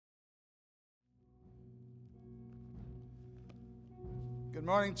Good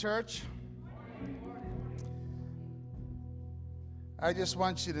morning, church. I just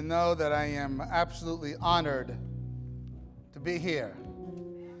want you to know that I am absolutely honored to be here.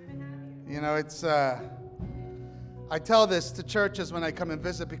 You know, I tell this to churches when I come and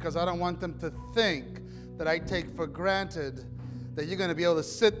visit because I don't want them to think that I take for granted that you're going to be able to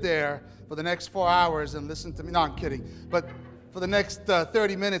sit there for the next 4 hours and listen to me. No, I'm kidding. But for the next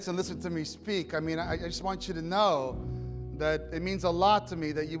 30 minutes and listen to me speak. I mean, I just want you to know that it means a lot to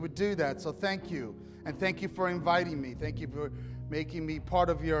me that you would do that. So thank you. And thank you for inviting me. Thank you for making me part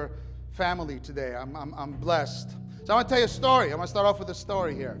of your family today. I'm blessed. So I want to tell you a story. I want to start off with a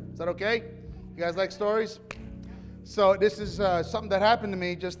story here. Is that okay? You guys like stories? So this is something that happened to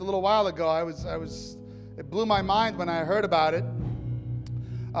me just a little while ago. It blew my mind when I heard about it.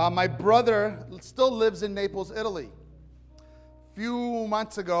 My brother still lives in Naples, Italy. A few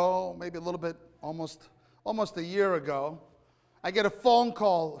months ago, maybe a little bit, almost a year ago, I get a phone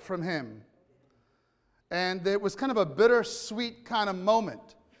call from him. And it was kind of a bittersweet kind of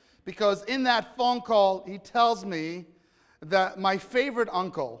moment. Because in that phone call, he tells me that my favorite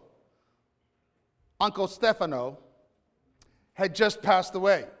uncle, Uncle Stefano, had just passed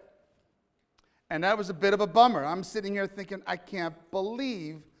away. And that was a bit of a bummer. I'm sitting here thinking, I can't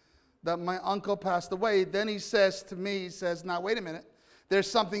believe that my uncle passed away. Then he says to me, now wait a minute. There's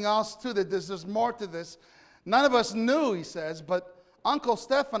something else to this. There's more to this. None of us knew, he says, but Uncle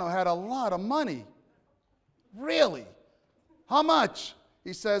Stefano had a lot of money. Really? How much?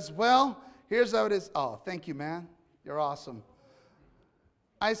 He says, well, here's how it is. Oh, thank you, man. You're awesome.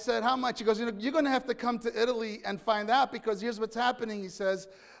 I said, how much? He goes, you're going to have to come to Italy and find out because here's what's happening. He says,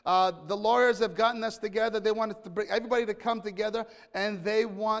 the lawyers have gotten us together. They want us to bring everybody to come together, and they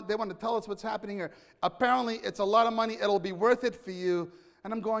want to tell us what's happening here. Apparently, it's a lot of money. It'll be worth it for you.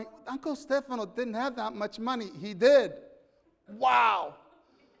 And I'm going, Uncle Stefano didn't have that much money. He did. Wow.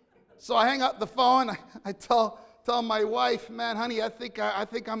 So I hang up the phone. I tell my wife, man, honey, I think I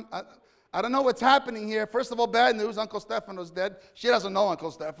don't know what's happening here. First of all, bad news, Uncle Stefano's dead. She doesn't know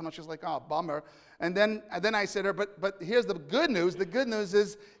Uncle Stefano. She's like, oh, bummer. And then I said to her, but here's the good news. The good news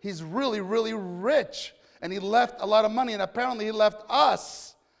is he's really, really rich. And he left a lot of money. And apparently he left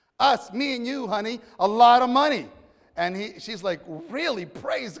us, me and you, honey, a lot of money. And she's like, really?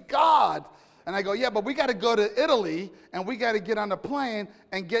 Praise God. And I go, yeah, but we got to go to Italy, and we got to get on a plane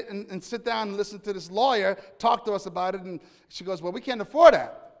and get and sit down and listen to this lawyer talk to us about it. And she goes, well, we can't afford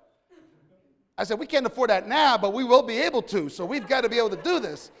that. I said, we can't afford that now, but we will be able to. So we've got to be able to do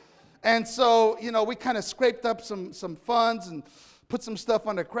this. And so, we kind of scraped up some funds and put some stuff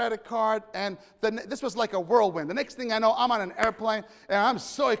on the credit card. And then this was like a whirlwind. The next thing I know, I'm on an airplane, and I'm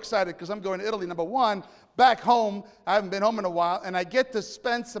so excited because I'm going to Italy. Number one, back home, I haven't been home in a while, and I get to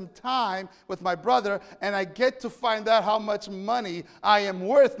spend some time with my brother, and I get to find out how much money I am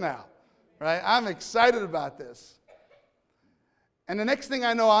worth now. Right? I'm excited about this. And the next thing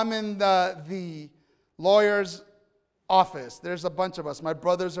I know, I'm in the lawyer's office. There's a bunch of us. My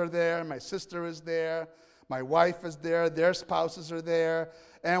brothers are there. My sister is there. My wife is there. Their spouses are there.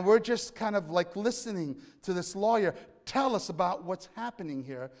 And we're just kind of like listening to this lawyer tell us about what's happening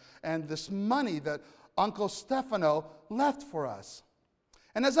here and this money that Uncle Stefano left for us.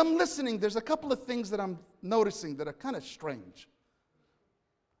 And as I'm listening, there's a couple of things that I'm noticing that are kind of strange.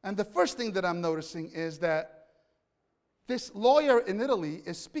 And the first thing that I'm noticing is that this lawyer in Italy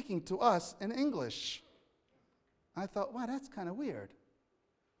is speaking to us in English. I thought, wow, that's kind of weird.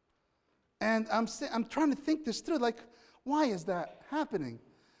 And I'm trying to think this through, like, why is that happening?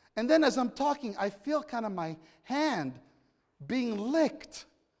 And then as I'm talking, I feel kind of my hand being licked.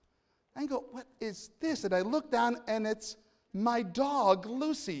 I go, what is this? And I look down, and it's my dog,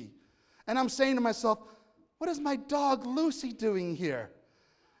 Lucy. And I'm saying to myself, what is my dog, Lucy, doing here?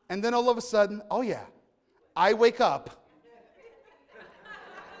 And then all of a sudden, oh yeah, I wake up.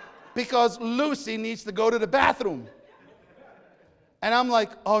 Because Lucy needs to go to the bathroom. And I'm like,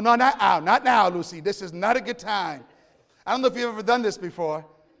 oh, no, not now, Lucy. This is not a good time. I don't know if you've ever done this before,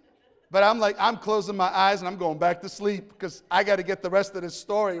 but I'm closing my eyes and I'm going back to sleep because I got to get the rest of this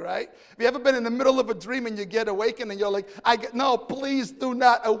story, right? Have you ever been in the middle of a dream and you get awakened and you're like, no, please do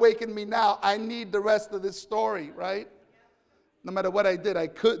not awaken me now. I need the rest of this story, right? No matter what I did, I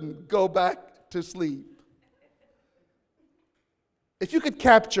couldn't go back to sleep. If you could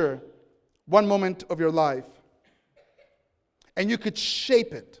capture one moment of your life and you could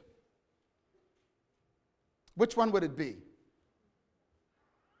shape it, which one would it be?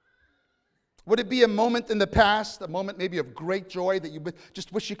 Would it be a moment in the past, a moment maybe of great joy that you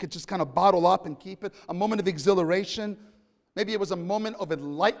just wish you could just kind of bottle up and keep it, a moment of exhilaration? Maybe it was a moment of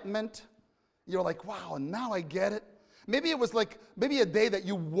enlightenment. You're like, wow, now I get it. Maybe it was like maybe a day that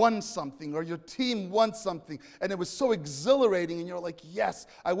you won something or your team won something and it was so exhilarating and you're like, yes,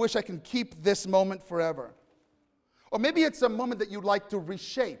 I wish I can keep this moment forever. Or maybe it's a moment that you'd like to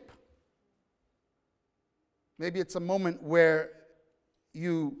reshape. Maybe it's a moment where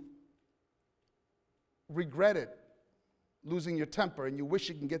you regret it, losing your temper, and you wish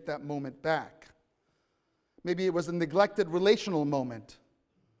you can get that moment back. Maybe it was a neglected relational moment.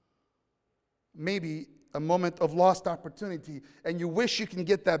 Maybe a moment of lost opportunity, and you wish you can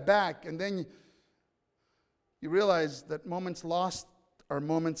get that back, and then you realize that moments lost are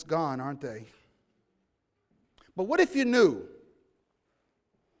moments gone, aren't they? But what if you knew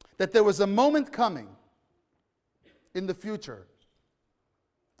that there was a moment coming in the future,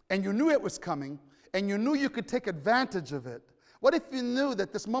 and you knew it was coming, and you knew you could take advantage of it? What if you knew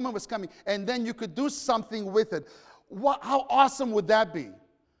that this moment was coming, and then you could do something with it? How awesome would that be?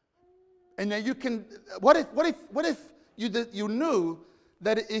 And then you can. What if you knew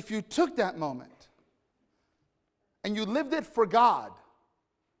that if you took that moment and you lived it for God,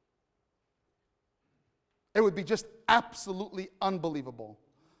 it would be just absolutely unbelievable.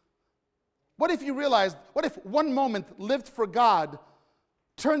 What if you realized? What if one moment lived for God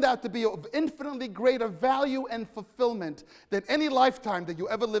turned out to be of infinitely greater value and fulfillment than any lifetime that you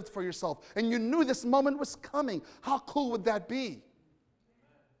ever lived for yourself, and you knew this moment was coming? How cool would that be?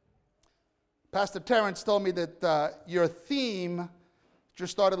 Pastor Terrence told me that your theme,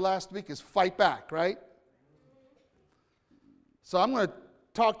 just started last week, is fight back, right? So I'm going to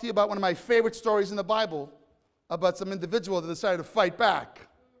talk to you about one of my favorite stories in the Bible about some individual that decided to fight back.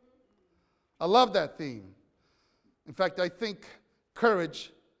 I love that theme. In fact, I think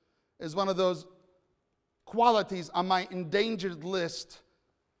courage is one of those qualities on my endangered list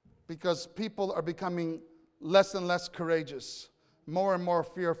because people are becoming less and less courageous, more and more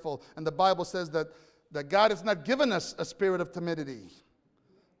fearful. And the Bible says that God has not given us a spirit of timidity,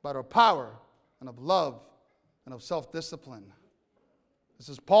 but of power and of love and of self-discipline. This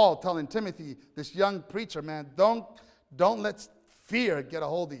is Paul telling Timothy, this young preacher, man, don't let fear get a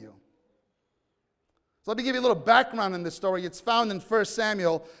hold of you. So let me give you a little background in this story. It's found in 1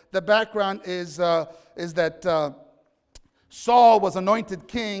 Samuel. The background is that Saul was anointed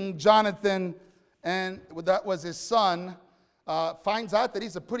king. Jonathan, and that was his son, finds out that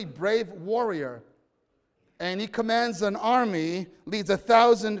he's a pretty brave warrior. And he commands an army, leads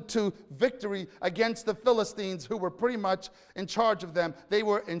 1,000 to victory against the Philistines, who were pretty much in charge of them. They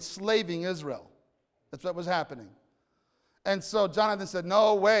were enslaving Israel. That's what was happening. And so Jonathan said,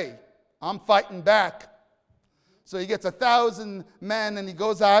 no way, I'm fighting back. So he gets 1,000 men and he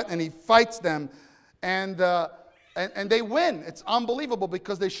goes out and he fights them. And they win. It's unbelievable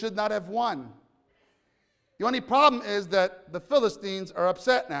because they should not have won. The only problem is that the Philistines are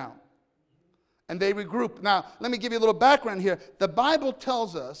upset now. And they regroup. Now, let me give you a little background here. The Bible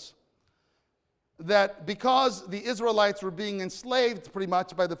tells us that because the Israelites were being enslaved pretty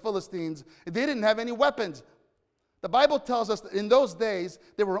much by the Philistines, they didn't have any weapons. The Bible tells us that in those days,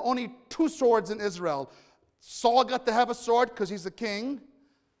 there were only 2 swords in Israel. Saul got to have a sword because he's a king,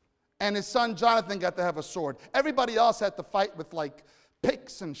 and his son Jonathan got to have a sword. Everybody else had to fight with like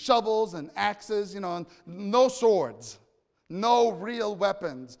picks and shovels and axes, and no swords. No real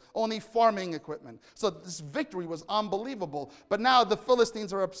weapons, only farming equipment. So this victory was unbelievable. But now the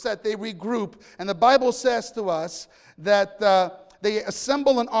Philistines are upset. They regroup. And the Bible says to us that they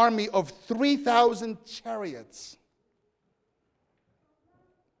assemble an army of 3,000 chariots,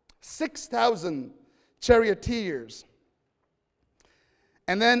 6,000 charioteers.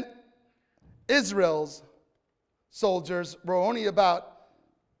 And then Israel's soldiers were only about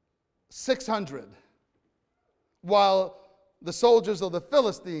 600, while the soldiers of the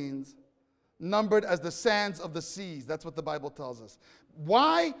Philistines numbered as the sands of the seas. That's what the Bible tells us.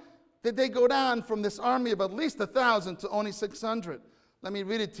 Why did they go down from this army of at least 1,000 to only 600? Let me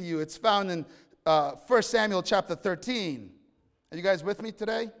read it to you. It's found in 1 Samuel chapter 13. Are you guys with me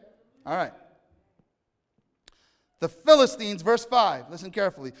today? All right. The Philistines, verse 5, listen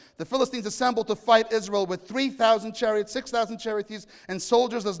carefully. The Philistines assembled to fight Israel with 3,000 chariots, 6,000 charioteers, and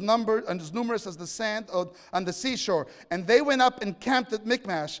soldiers as numerous as the sand on the seashore. And they went up and camped at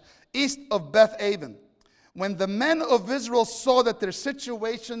Michmash, east of Beth-aven. When the men of Israel saw that their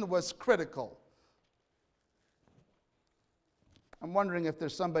situation was critical. I'm wondering if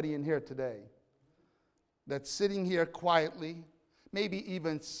there's somebody in here today that's sitting here quietly, maybe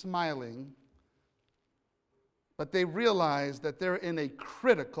even smiling, but they realize that they're in a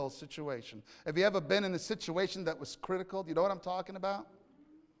critical situation. Have you ever been in a situation that was critical? Do you know what I'm talking about?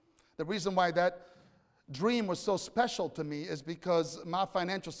 The reason why that dream was so special to me is because my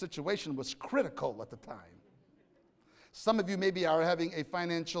financial situation was critical at the time. Some of you maybe are having a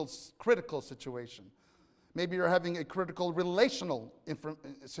financial critical situation. Maybe you're having a critical relational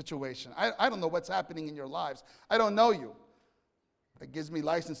situation. I don't know what's happening in your lives. I don't know you. It gives me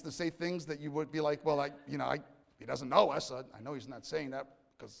license to say things that you would be like, well, he doesn't know us. I know he's not saying that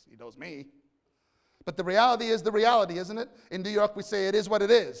because he knows me. But the reality is the reality, isn't it? In New York, we say it is what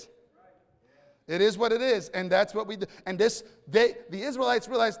it is. It is what it is, and that's what we do. And the Israelites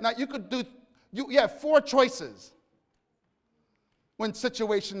realized, now you have 4 choices when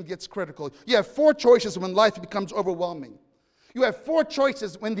situation gets critical. You have 4 choices when life becomes overwhelming. You have 4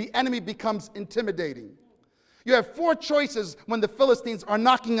 choices when the enemy becomes intimidating. You have 4 choices when the Philistines are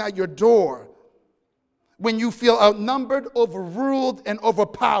knocking at your door. When you feel outnumbered, overruled, and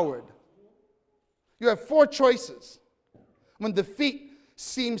overpowered. You have 4 choices. When defeat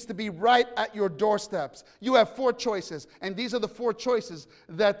seems to be right at your doorsteps. You have 4 choices. And these are the 4 choices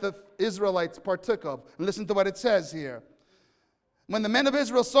that the Israelites partook of. And listen to what it says here. When the men of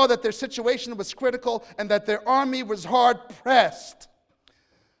Israel saw that their situation was critical and that their army was hard pressed,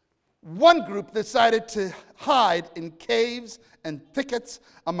 one group decided to hide in caves and thickets,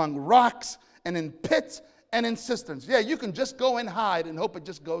 among rocks, and in pits and in cisterns. Yeah, you can just go and hide and hope it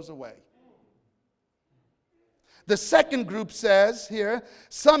just goes away. The second group says here,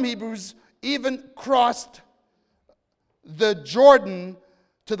 some Hebrews even crossed the Jordan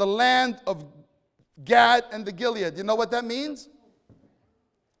to the land of Gad and the Gilead. You know what that means?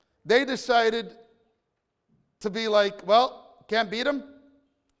 They decided to be like, well, can't beat them,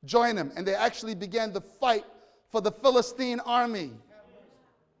 join them. And they actually began to fight for the Philistine army.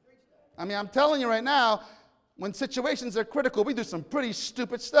 I mean, I'm telling you right now, when situations are critical, we do some pretty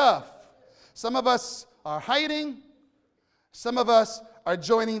stupid stuff. Some of us are hiding. Some of us are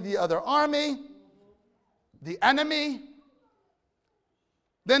joining the other army, the enemy.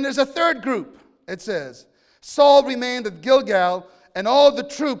 Then there's a third group, it says. Saul remained at Gilgal, and all the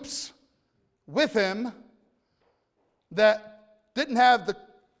troops with him that didn't have the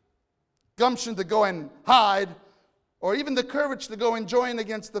gumption to go and hide, or even the courage to go and join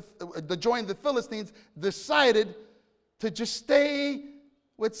the Philistines, decided to just stay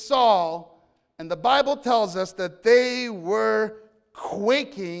with Saul. And the Bible tells us that they were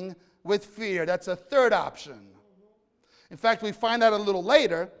quaking with fear. That's a third option. In fact, we find out a little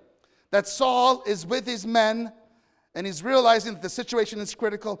later that Saul is with his men, and he's realizing that the situation is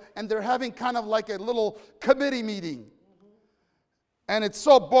critical, and they're having kind of like a little committee meeting. And it's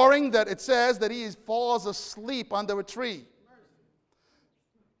so boring that it says that he falls asleep under a tree.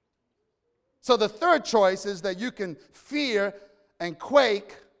 So the third choice is that you can fear and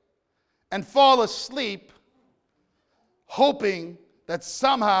quake and fall asleep, hoping that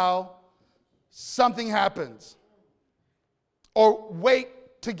somehow something happens. Or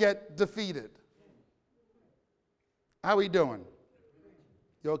wait to get defeated. How are we doing?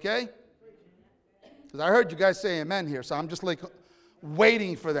 You okay? Because I heard you guys say amen here, so I'm just like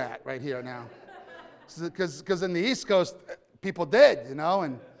waiting for that right here now. Because in the East Coast, people did,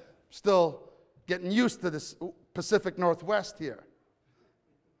 and still getting used to this Pacific Northwest here.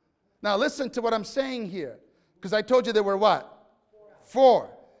 Now listen to what I'm saying here, because I told you there were what? 4.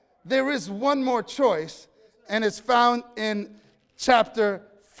 There is one more choice, and it's found in chapter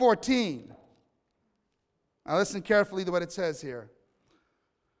 14. Now listen carefully to what it says here.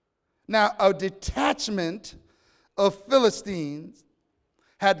 Now a detachment of Philistines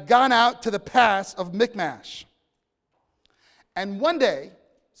had gone out to the pass of Michmash. And one day,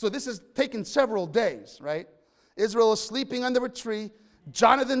 so this has taken several days, right? Israel is sleeping under a tree.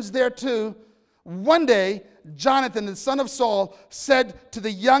 Jonathan's there too. One day, Jonathan, the son of Saul, said to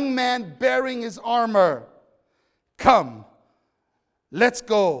the young man bearing his armor, "Come, let's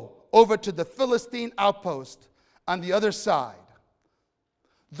go over to the Philistine outpost on the other side."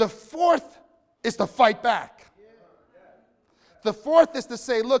 The fourth is to fight back. The fourth is to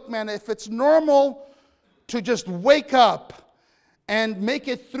say, look, man, if it's normal to just wake up and make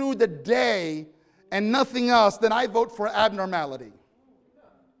it through the day and nothing else, then I vote for abnormality.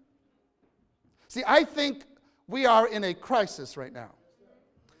 See, I think we are in a crisis right now.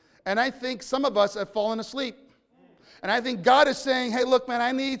 And I think some of us have fallen asleep. And I think God is saying, hey, look, man,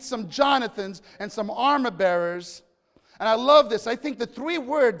 I need some Jonathans and some armor bearers. And I love this. I think the 3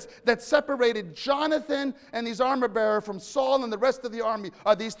 words that separated Jonathan and these armor bearers from Saul and the rest of the army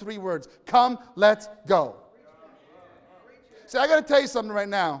are these 3 words. Come, let's go. See, I got to tell you something right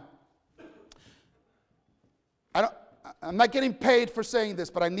now. I'm not getting paid for saying this,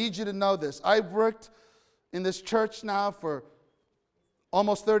 but I need you to know this. I've worked in this church now for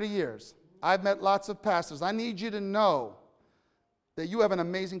almost 30 years. I've met lots of pastors. I need you to know that you have an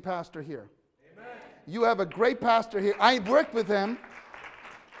amazing pastor here. Amen. You have a great pastor here. I worked with him.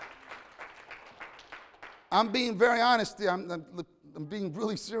 I'm being very honest here. I'm being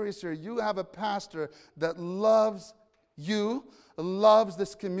really serious here. You have a pastor that loves you, loves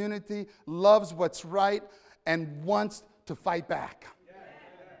this community, loves what's right, and wants to fight back.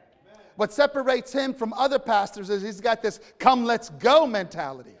 What separates him from other pastors is he's got this come let's go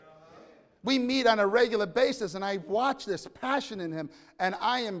mentality. We meet on a regular basis, and I watch this passion in him, and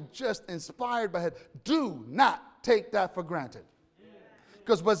I am just inspired by it. Do not take that for granted.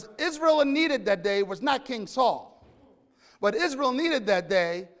 Because what Israel needed that day was not King Saul. What Israel needed that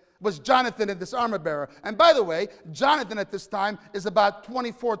day was Jonathan and this armor bearer. And by the way, Jonathan at this time is about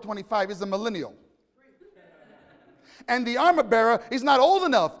 24, 25. He's a millennial. And the armor bearer, he's not old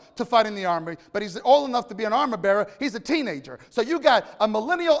enough to fight in the army, but he's old enough to be an armor bearer. He's a teenager. So you got a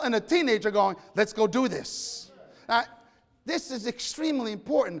millennial and a teenager going, let's go do this. Now, this is extremely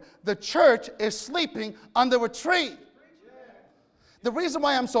important. The church is sleeping under a tree. The reason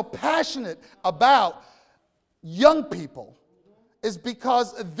why I'm so passionate about young people is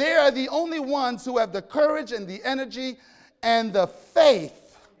because they're the only ones who have the courage and the energy and the faith.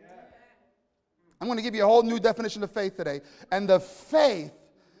 I'm going to give you a whole new definition of faith today. And the faith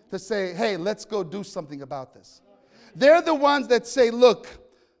to say, hey, let's go do something about this. They're the ones that say, look,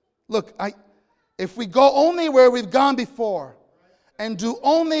 if we go only where we've gone before and do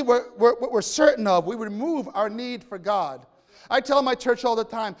only what we're certain of, we remove our need for God. I tell my church all the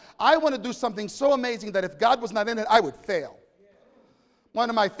time, I want to do something so amazing that if God was not in it, I would fail. One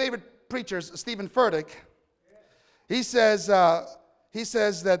of my favorite preachers, Stephen Furtick, he says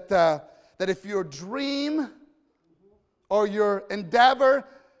that if your dream or your endeavor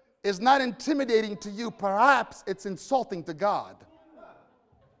is not intimidating to you, perhaps it's insulting to God.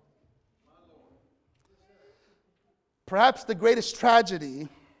 Perhaps the greatest tragedy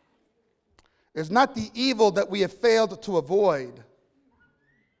is not the evil that we have failed to avoid,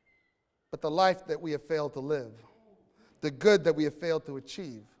 but the life that we have failed to live, the good that we have failed to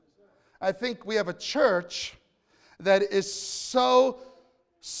achieve. I think we have a church that is so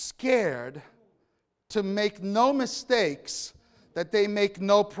scared to make no mistakes that they make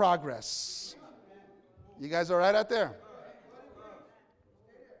no progress. You guys all right out there?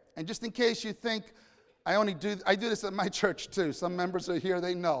 And just in case you think I do this at my church too. Some members are here,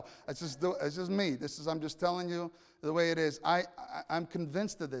 they know. It's just me. I'm just telling you the way it is. I'm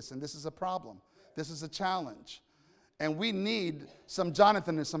convinced of this, and this is a problem. This is a challenge. And we need some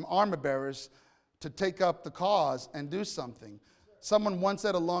Jonathan and some armor bearers to take up the cause and do something. Someone once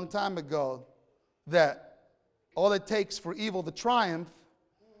said a long time ago that all it takes for evil to triumph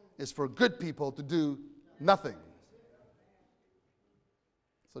is for good people to do nothing.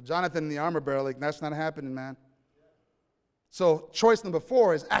 So Jonathan and the armor bearer, like, that's not happening, man. So choice number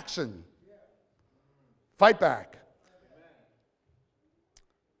 4 is action. Fight back.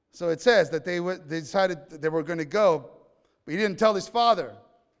 So it says that they decided they were going to go, but he didn't tell his father.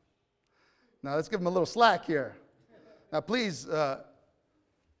 Now let's give him a little slack here. Now please,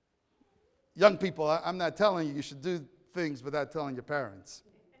 young people, I'm not telling you should do things without telling your parents.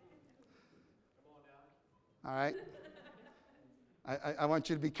 All right? I want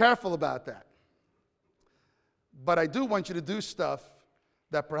you to be careful about that. But I do want you to do stuff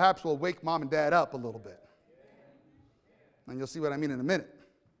that perhaps will wake mom and dad up a little bit. And you'll see what I mean in a minute.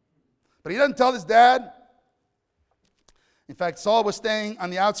 But he doesn't tell his dad. In fact, Saul was staying on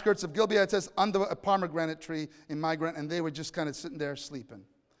the outskirts of Gibeah, it says, under a pomegranate tree in Migron, and they were just kind of sitting there sleeping.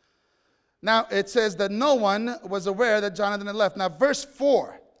 Now, it says that no one was aware that Jonathan had left. Now, verse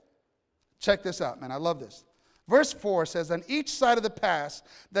 4, check this out, man, I love this. Verse 4 says, on each side of the pass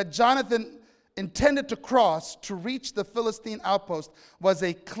that Jonathan intended to cross to reach the Philistine outpost was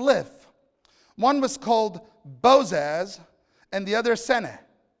a cliff. One was called Bozez, and the other Seneh.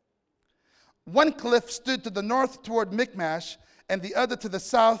 One cliff stood to the north toward Michmash, and the other to the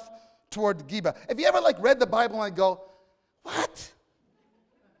south toward Geba. Have you ever read the Bible and go, what?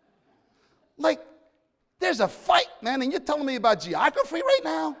 There's a fight, man, and you're telling me about geography right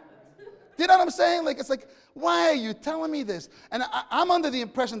now? Do you know what I'm saying? It's like, why are you telling me this? And I'm under the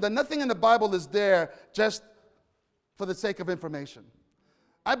impression that nothing in the Bible is there just for the sake of information.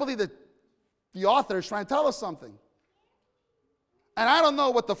 I believe that the author is trying to tell us something. And I don't know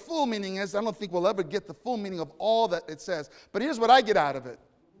what the full meaning is. I don't think we'll ever get the full meaning of all that it says. But here's what I get out of it.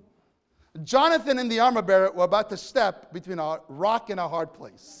 Jonathan and the armor bearer were about to step between a rock and a hard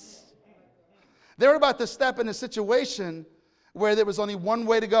place. They were about to step in a situation where there was only one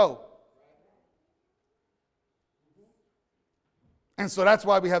way to go. And so that's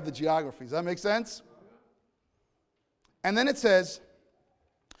why we have the geography. Does that make sense? And then it says,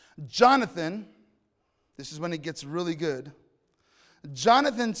 Jonathan This is when it gets really good.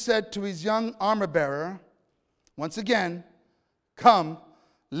 Jonathan said to his young armor bearer, once again, come,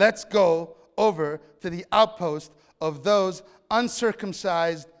 let's go over to the outpost of those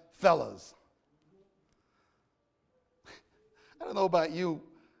uncircumcised fellows. I don't know about you,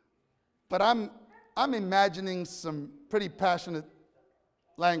 but I'm imagining some pretty passionate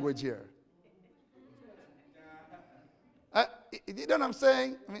language here. You know what I'm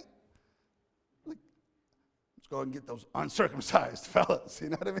saying? I mean, like, let's go and get those uncircumcised fellas. You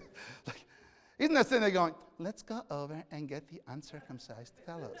know what I mean? Like, isn't that sitting there going, let's go over and get the uncircumcised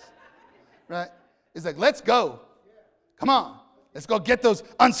fellows, right? It's like, let's go. Come on, let's go get those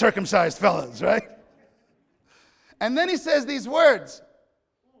uncircumcised fellows, right? And then he says these words.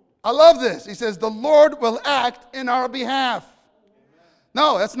 I love this. He says, the Lord will act in our behalf.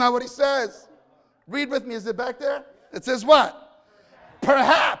 No, that's not what he says. Read with me. Is it back there? It says what?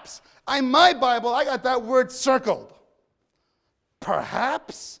 Perhaps. In my Bible, I got that word circled.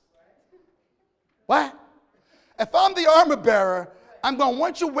 Perhaps? What? If I'm the armor bearer, I'm going, why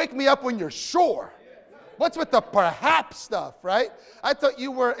don't you wake me up when you're sure? What's with the perhaps stuff, right? I thought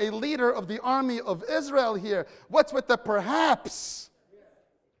you were a leader of the army of Israel here. What's with the perhaps?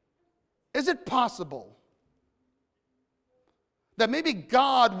 Is it possible that maybe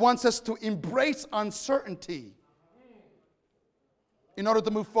God wants us to embrace uncertainty in order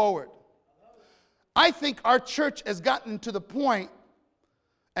to move forward? I think our church has gotten to the point,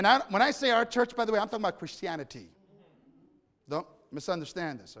 and when I say our church, by the way, I'm talking about Christianity. Don't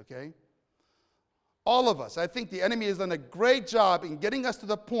misunderstand this, okay? All of us. I think the enemy has done a great job in getting us to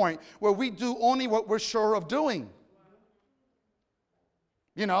the point where we do only what we're sure of doing.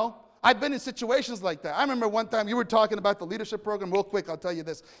 You know, I've been in situations like that. I remember one time you were talking about the leadership program. Real quick, I'll tell you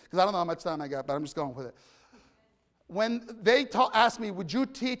this, because I don't know how much time I got, but I'm just going with it. When they asked me, would you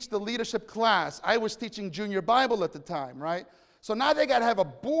teach the leadership class? I was teaching junior Bible at the time, right? So now they got to have a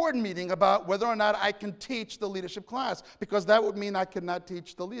board meeting about whether or not I can teach the leadership class, because that would mean I could not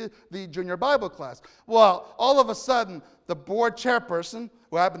teach the junior Bible class. Well, all of a sudden, the board chairperson,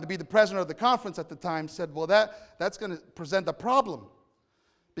 who happened to be the president of the conference at the time, said, well, that's going to present a problem,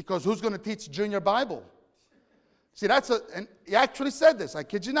 because who's going to teach junior Bible? See, and he actually said this, I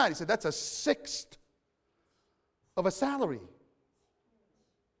kid you not. He said, that's a sixth of a salary.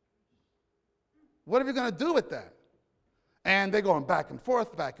 What are we going to do with that? And they're going back and forth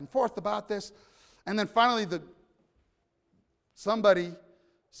about this. And then finally, somebody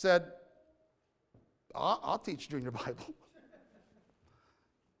said, I'll teach junior Bible.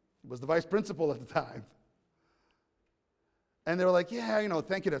 He was the vice principal at the time. And they were like, yeah,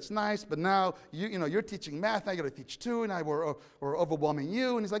 thank you, that's nice, but now, you're teaching math, now you got to teach too, and we're overwhelming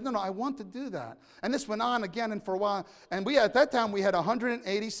you. And he's like, no, I want to do that. And this went on again and for a while. And at that time, we had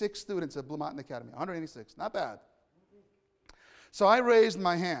 186 students at Blue Mountain Academy, 186, not bad. So I raised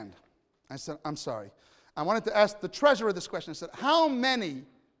my hand. I said, I'm sorry. I wanted to ask the treasurer this question. I said, how many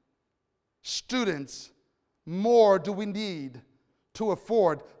students more do we need to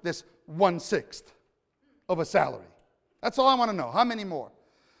afford this 1/6 of a salary? That's all I want to know. How many more?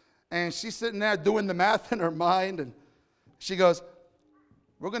 And she's sitting there doing the math in her mind, and she goes,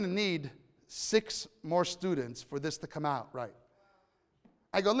 we're going to need 6 more students for this to come out right.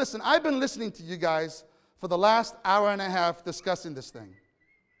 I go, listen, I've been listening to you guys for the last hour and a half discussing this thing.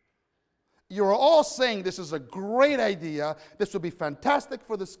 You're all saying this is a great idea. This will be fantastic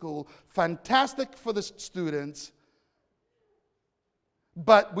for the school, fantastic for the students.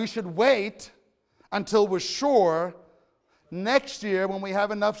 But we should wait until we're sure next year when we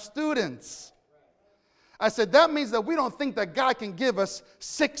have enough students. I said, that means that we don't think that God can give us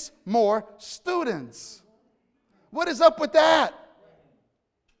 6 more students. What is up with that?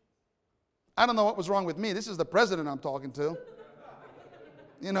 I don't know what was wrong with me. This is the president I'm talking to.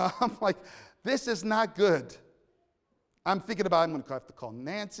 I'm like, this is not good. I'm thinking about, I'm going to have to call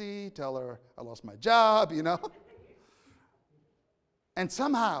Nancy, tell her I lost my job, And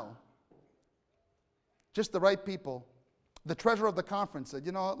somehow, just the right people, the treasurer of the conference said,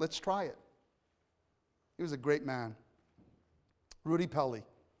 let's try it. He was a great man. Rudy Pelly.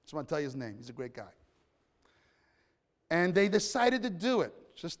 Just want to tell you his name. He's a great guy. And they decided to do it.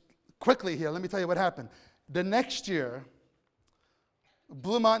 Just quickly here, let me tell you what happened. The next year,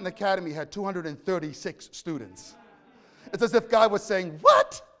 Blue Mountain Academy had 236 students. It's as if God was saying,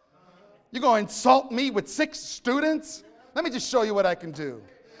 what? You're going to insult me with 6 students? Let me just show you what I can do.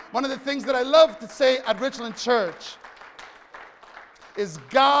 One of the things that I love to say at Richland Church is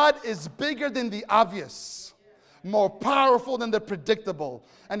God is bigger than the obvious, more powerful than the predictable,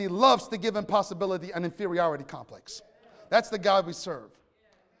 and He loves to give impossibility an inferiority complex. That's the God we serve.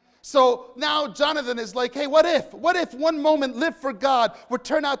 So now Jonathan is like, hey, what if? What if one moment lived for God would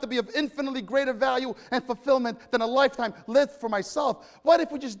turn out to be of infinitely greater value and fulfillment than a lifetime lived for myself? What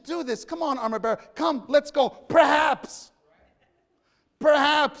if we just do this? Come on, armor bearer. Come, let's go. Perhaps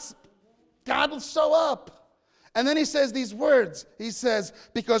God will show up. And then he says these words. He says,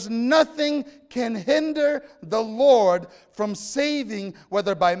 because nothing can hinder the Lord from saving,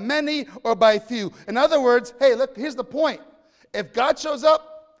 whether by many or by few. In other words, hey, look, here's the point. If God shows up,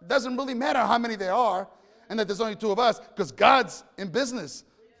 it doesn't really matter how many there are and that there's only two of us, because God's in business,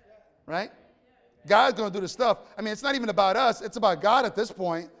 right? God's going to do the stuff. I mean, it's not even about us. It's about God at this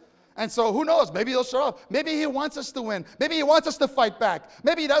point. And so who knows? Maybe he'll show up. Maybe he wants us to win. Maybe he wants us to fight back.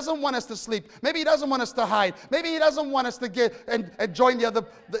 Maybe he doesn't want us to sleep. Maybe he doesn't want us to hide. Maybe he doesn't want us to get and join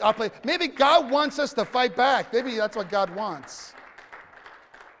our play. Maybe God wants us to fight back. Maybe that's what God wants.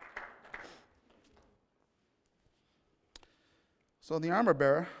 So the armor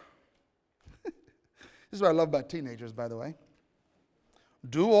bearer, this is what I love about teenagers, by the way.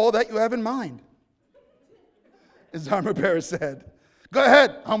 Do all that you have in mind, as the armor bearer said. Go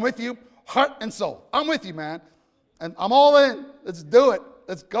ahead, I'm with you, heart and soul. I'm with you, man. And I'm all in. Let's do it.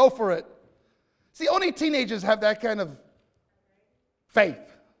 Let's go for it. See, only teenagers have that kind of faith.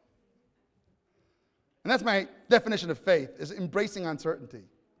 And that's my definition of faith, is embracing uncertainty.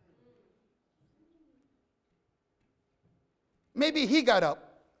 Maybe he got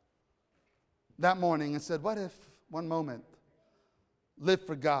up that morning and said, what if one moment lived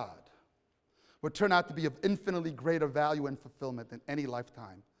for God would turn out to be of infinitely greater value and fulfillment than any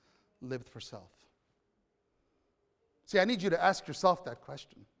lifetime lived for self? See, I need you to ask yourself that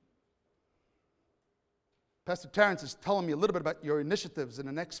question. Pastor Terrence is telling me a little bit about your initiatives in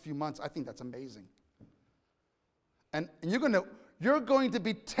the next few months. I think that's amazing. And you're going to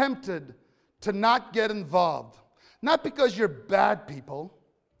be tempted to not get involved. Not because you're bad people.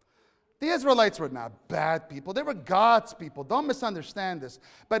 The Israelites were not bad people. They were God's people. Don't misunderstand this.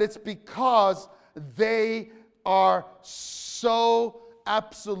 But it's because they are so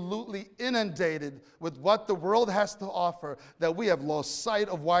absolutely inundated with what the world has to offer that we have lost sight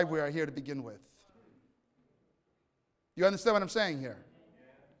of why we are here to begin with. You understand what I'm saying here?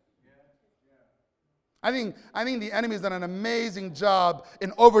 I think the enemy's done an amazing job in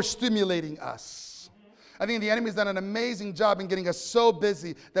overstimulating us. I think the enemy's done an amazing job in getting us so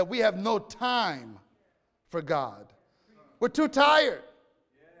busy that we have no time for God. We're too tired.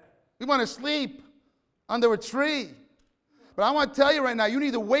 We want to sleep under a tree. But I want to tell you right now, you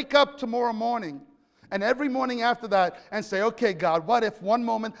need to wake up tomorrow morning and every morning after that and say, okay, God, what if one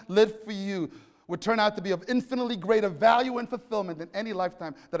moment lived for you would turn out to be of infinitely greater value and fulfillment than any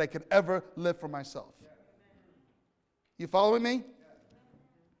lifetime that I could ever live for myself? You following me?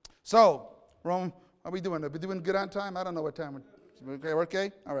 So, Rome, how are we doing? Are we doing good on time? I don't know what time. We're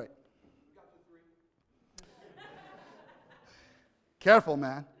okay? All right. Careful,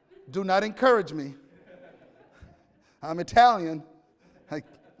 man. Do not encourage me. I'm Italian.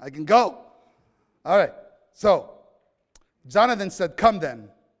 I can go. All right. So, Jonathan said, come then.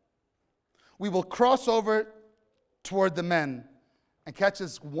 We will cross over toward the men and catch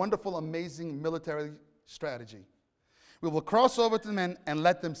this wonderful, amazing military strategy. We will cross over to the men and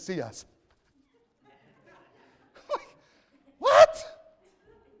let them see us. What?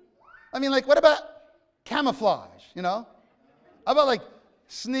 I mean, like, what about camouflage, you know? How about, like,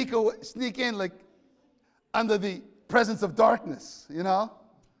 sneak in, like, under the presence of darkness, you know?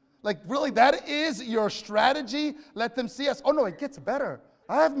 Like, really, that is your strategy? Let them see us. Oh, no, it gets better.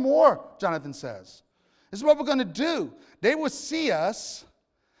 I have more, Jonathan says. This is what we're going to do. They will see us,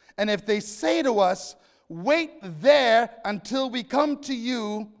 and if they say to us, wait there until we come to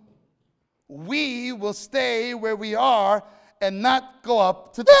you, we will stay where we are and not go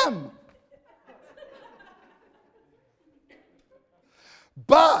up to them.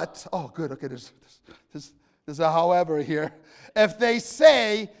 But, oh, good, okay, there's a however here. If they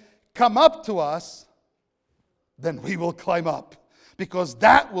say, come up to us, then we will climb up, because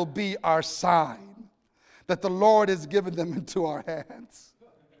that will be our sign that the Lord has given them into our hands.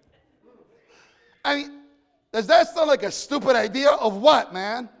 I mean, does that sound like a stupid idea of what,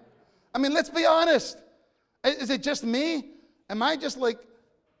 man? I mean, let's be honest. Is it just me? Am I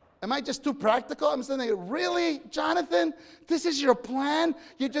just too practical? I'm saying, really, Jonathan? This is your plan?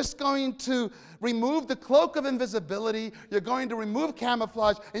 You're just going to remove the cloak of invisibility. You're going to remove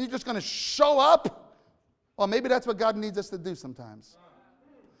camouflage, and you're just going to show up? Well, maybe that's what God needs us to do sometimes.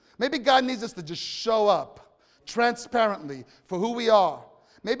 Maybe God needs us to just show up transparently for who we are.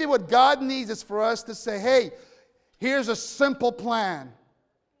 Maybe what God needs is for us to say, hey, here's a simple plan.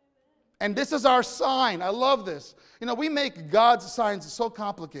 And this is our sign. I love this. You know, we make God's signs so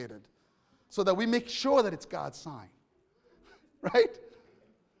complicated so that we make sure that it's God's sign. Right?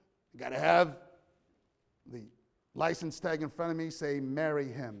 You got to have the license tag in front of me say,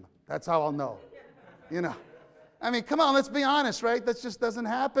 marry him. That's how I'll know. You know. I mean, come on, let's be honest, right? That just doesn't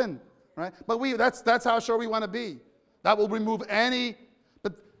happen, right? But that's how sure we want to be. That will remove any,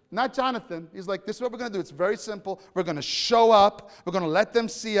 but not Jonathan. He's like, this is what we're going to do. It's very simple. We're going to show up. We're going to let them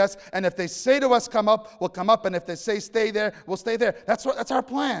see us. And if they say to us, come up, we'll come up. And if they say stay there, we'll stay there. That's our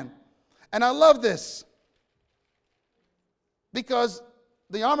plan. And I love this. Because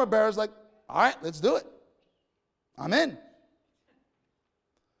the armor bearer is like, all right, let's do it. I'm in.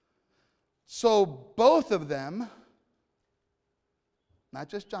 So both of them, not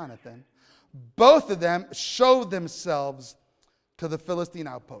just Jonathan, both of them showed themselves to the Philistine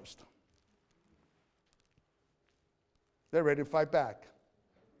outpost. They're ready to fight back.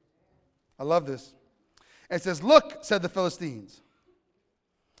 I love this. It says, look, said the Philistines,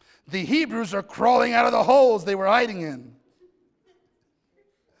 the Hebrews are crawling out of the holes they were hiding in.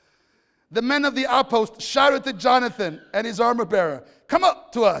 The men of the outpost shouted to Jonathan and his armor bearer, come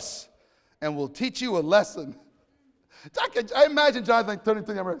up to us, and we'll teach you a lesson. I imagine Jonathan turning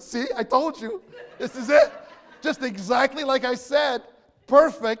to the armor bearer. See, I told you. This is it. Just exactly like I said.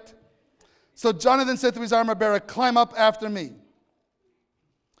 Perfect. So Jonathan said to his armor bearer, climb up after me.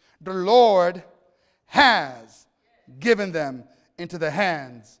 The Lord has given them into the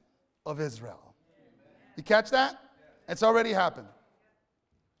hands of Israel. You catch that? It's already happened.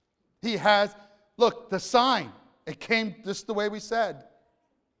 He has, look, the sign. It came just the way we said.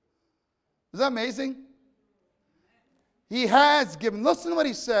 Is that amazing? He has given, listen to what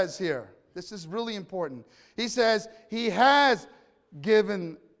he says here. This is really important. He says, he has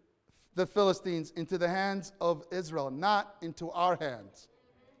given the Philistines into the hands of Israel, not into our hands.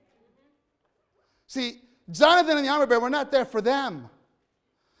 See, Jonathan and the armor bearer were not there for them.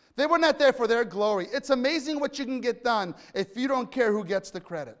 They were not there for their glory. It's amazing what you can get done if you don't care who gets the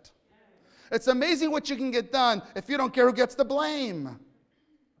credit. It's amazing what you can get done if you don't care who gets the blame.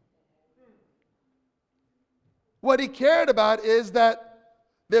 What he cared about is that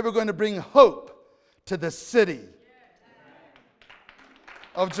they were going to bring hope to the city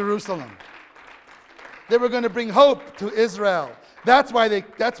of Jerusalem. They were going to bring hope to Israel. That's why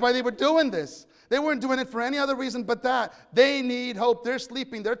they were doing this. They weren't doing it for any other reason but that. They need hope. They're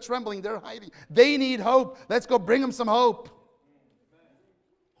sleeping. They're trembling. They're hiding. They need hope. Let's go bring them some hope.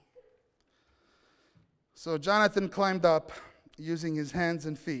 So Jonathan climbed up using his hands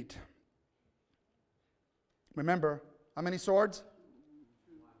and feet. Remember, how many swords?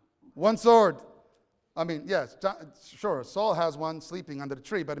 One sword. I mean, yes, sure, Saul has one sleeping under the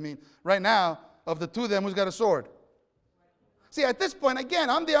tree, but I mean, right now, of the two of them, who's got a sword? See, at this point, again,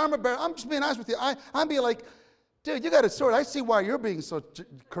 I'm the armor bearer. I'm just being honest with you. I'm being like, dude, you got a sword. I see why you're being so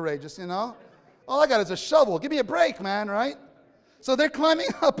courageous, you know? All I got is a shovel. Give me a break, man, right? So they're climbing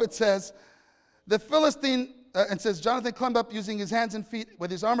up, it says. The Philistine, and says, Jonathan climbed up using his hands and feet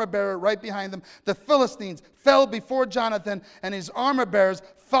with his armor bearer right behind them. The Philistines fell before Jonathan, and his armor bearers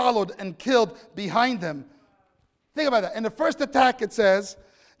followed and killed behind them. Think about that. In the first attack, it says,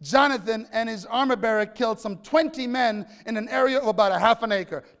 Jonathan and his armor bearer killed some 20 men in an area of about a half an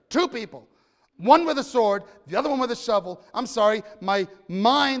acre. 2 people. One with a sword, the other one with a shovel. I'm sorry, my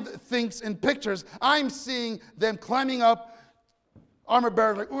mind thinks in pictures. I'm seeing them climbing up, armor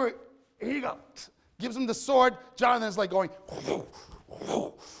bearer like, ooh, here you go. Gives him the sword. Jonathan's like going,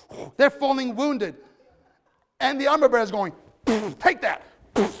 they're falling wounded. And the armor bearer is going, take that,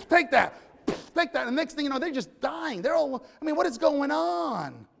 take that, take that. And the next thing you know, they're just dying. They're all, I mean, what is going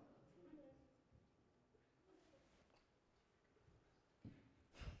on?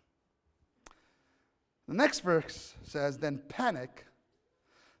 The next verse says, then panic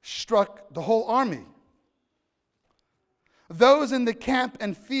struck the whole army. Those in the camp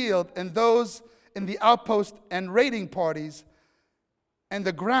and field, and those in the outpost and raiding parties, and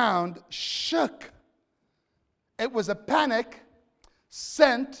the ground shook. It was a panic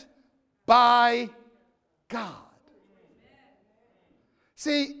sent by God.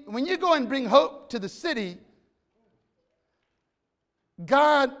 See, when you go and bring hope to the city,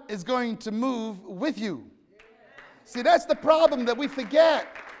 God is going to move with you. See, that's the problem that we forget.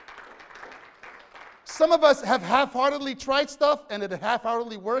 Some of us have half-heartedly tried stuff and it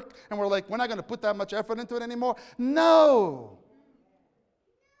half-heartedly worked, and we're like, we're not going to put that much effort into it anymore. No.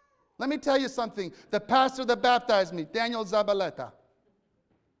 Let me tell you something. The pastor that baptized me, Daniel Zabaleta,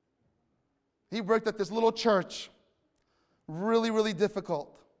 he worked at this little church, really, really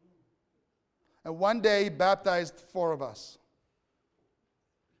difficult. And one day he baptized 4 of us.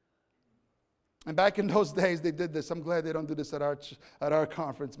 And back in those days, they did this. I'm glad they don't do this at our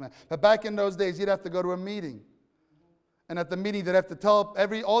conference, man. But back in those days, you'd have to go to a meeting. And at the meeting, they'd have to tell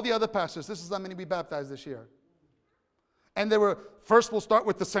all the other pastors, this is how many we baptized this year. And they were, first we'll start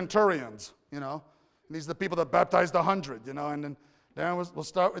with the centurions, And these are the people that baptized 100, And then we'll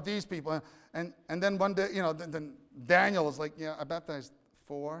start with these people. And then one day, then Daniel was like, yeah, I baptized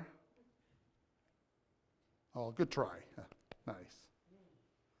 4. Oh, good try. Nice.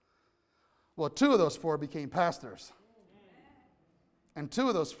 Well, 2 of those 4 became pastors. And 2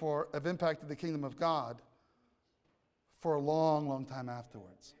 of those 4 have impacted the kingdom of God for a long, long time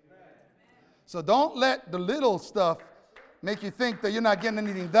afterwards. So don't let the little stuff make you think that you're not getting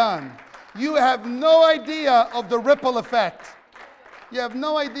anything done. You have no idea of the ripple effect. You have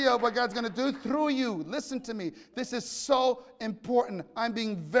no idea of what God's going to do through you. Listen to me. This is so important. I'm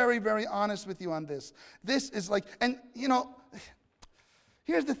being very, very honest with you on this. This is like, and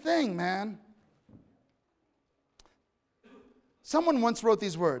here's the thing, man. Someone once wrote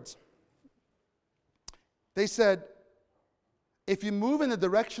these words. They said, if you move in the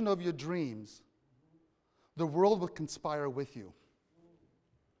direction of your dreams, the world will conspire with you.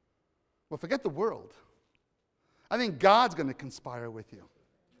 Well, forget the world. I think God's going to conspire with you.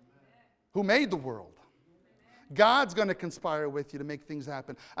 Who made the world? God's going to conspire with you to make things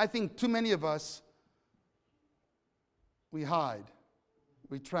happen. I think too many of us, we hide,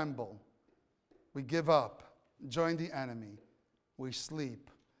 we tremble, we give up, join the enemy, we sleep,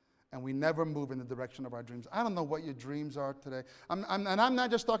 and we never move in the direction of our dreams. I don't know what your dreams are today. And I'm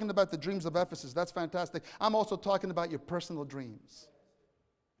not just talking about the dreams of Ephesus. That's fantastic. I'm also talking about your personal dreams.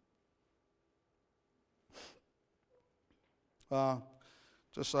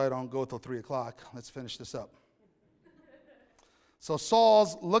 Just so I don't go till 3 o'clock, let's finish this up. So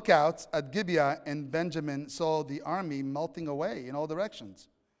Saul's lookouts at Gibeah and Benjamin saw the army melting away in all directions.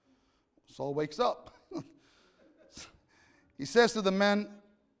 Saul wakes up. He says to the men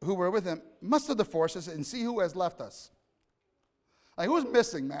who were with him, muster the forces and see who has left us. Like, who's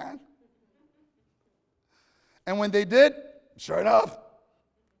missing, man? And when they did, sure enough,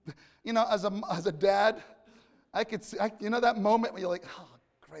 as a dad, I could see, that moment when you're like, oh,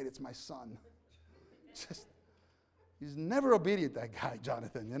 great, it's my son. He's never obedient, that guy,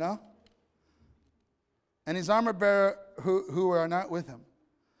 Jonathan, And his armor bearer who are not with him.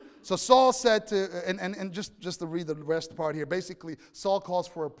 So Saul said to, and just to read the rest part here, basically, Saul calls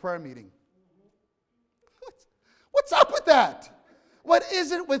for a prayer meeting. What's up with that? What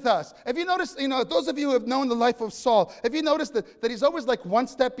is it with us? Have you noticed, those of you who have known the life of Saul, have you noticed that he's always like one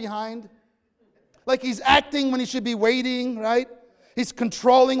step behind? Like he's acting when he should be waiting, right? He's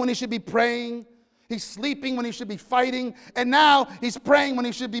controlling when he should be praying. He's sleeping when he should be fighting. And now he's praying when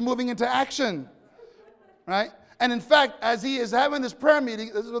he should be moving into action, right? And in fact, as he is having this prayer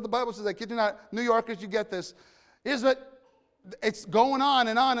meeting, this is what the Bible says. I kid you not, New Yorkers, you get this. Here's what, it's going on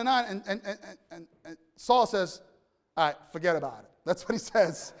and on and on. And Saul says, all right, forget about it. That's what he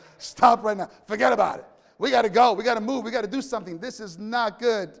says. Stop right now. Forget about it. We got to go. We got to move. We got to do something. This is not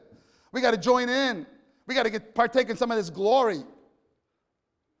good. We got to join in. We got to partake in some of this glory.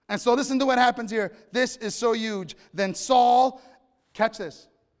 And so listen to what happens here. This is so huge. Then Saul, catch this.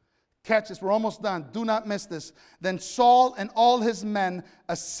 Catch this. We're almost done. Do not miss this. Then Saul and all his men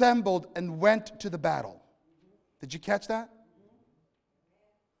assembled and went to the battle. Did you catch that?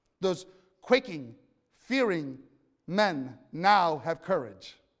 Those quaking, fearing men now have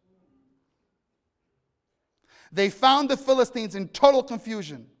courage. They found the Philistines in total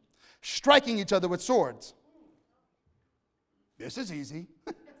confusion, striking each other with swords. This is easy,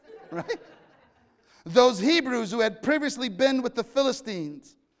 right? Those Hebrews who had previously been with the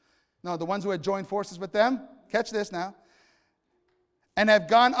Philistines, no, the ones who had joined forces with them, catch this now, and have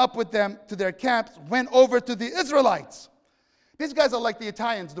gone up with them to their camps, went over to the Israelites. These guys are like the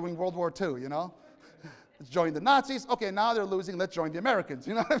Italians during World War II, Let's join the Nazis. Okay, now they're losing. Let's join the Americans.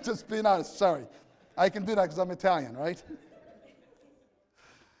 I'm just being honest. Sorry. I can do that because I'm Italian, right?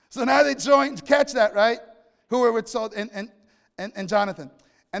 So now they joined, catch that, right? Who were with Saul and Jonathan.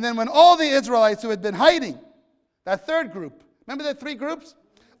 And then when all the Israelites who had been hiding, that third group, remember the 3 groups?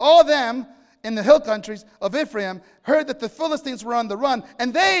 All of them in the hill countries of Ephraim heard that the Philistines were on the run,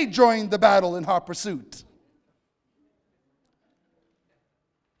 and they joined the battle in hot pursuit.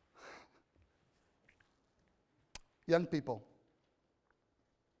 Young people,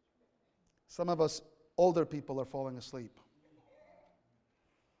 some of us older people are falling asleep.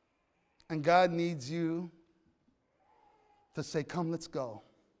 And God needs you to say, come, let's go.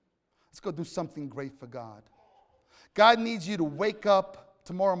 Let's go do something great for God. God needs you to wake up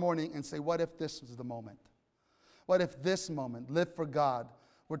tomorrow morning and say, what if this was the moment? What if this moment, live for God,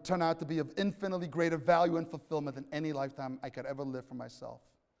 would turn out to be of infinitely greater value and fulfillment than any lifetime I could ever live for myself.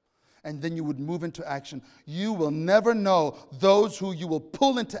 And then you would move into action. You will never know those who you will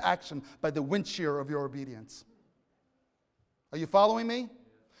pull into action by the wind shear of your obedience. Are you following me?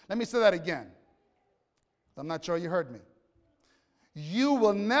 Let me say that again. I'm not sure you heard me. You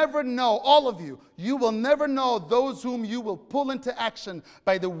will never know, all of you, you will never know those whom you will pull into action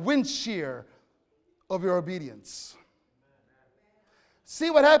by the wind shear of your obedience. See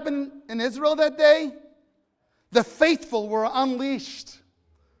what happened in Israel that day? The faithful were unleashed.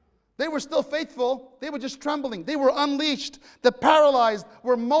 They were still faithful. They were just trembling. They were unleashed. The paralyzed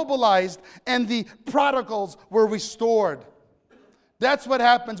were mobilized, and the prodigals were restored. That's what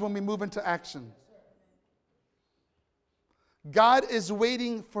happens when we move into action. God is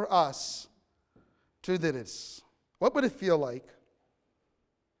waiting for us to do this. What would it feel like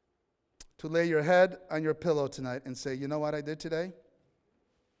to lay your head on your pillow tonight and say, you know what I did today?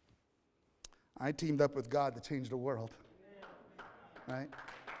 I teamed up with God to change the world. Right?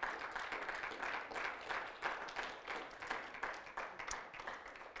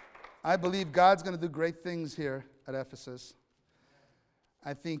 I believe God's going to do great things here at Ephesus.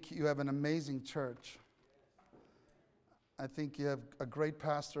 I think you have an amazing church. I think you have a great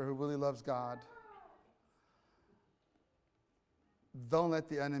pastor who really loves God. Don't let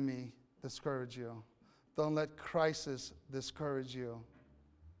the enemy discourage you. Don't let crisis discourage you.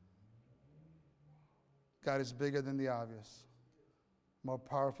 God is bigger than the obvious, more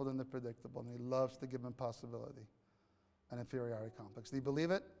powerful than the predictable, and He loves to give impossibility and inferiority complex. Do you believe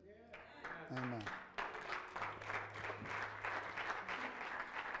it? Yeah. Amen.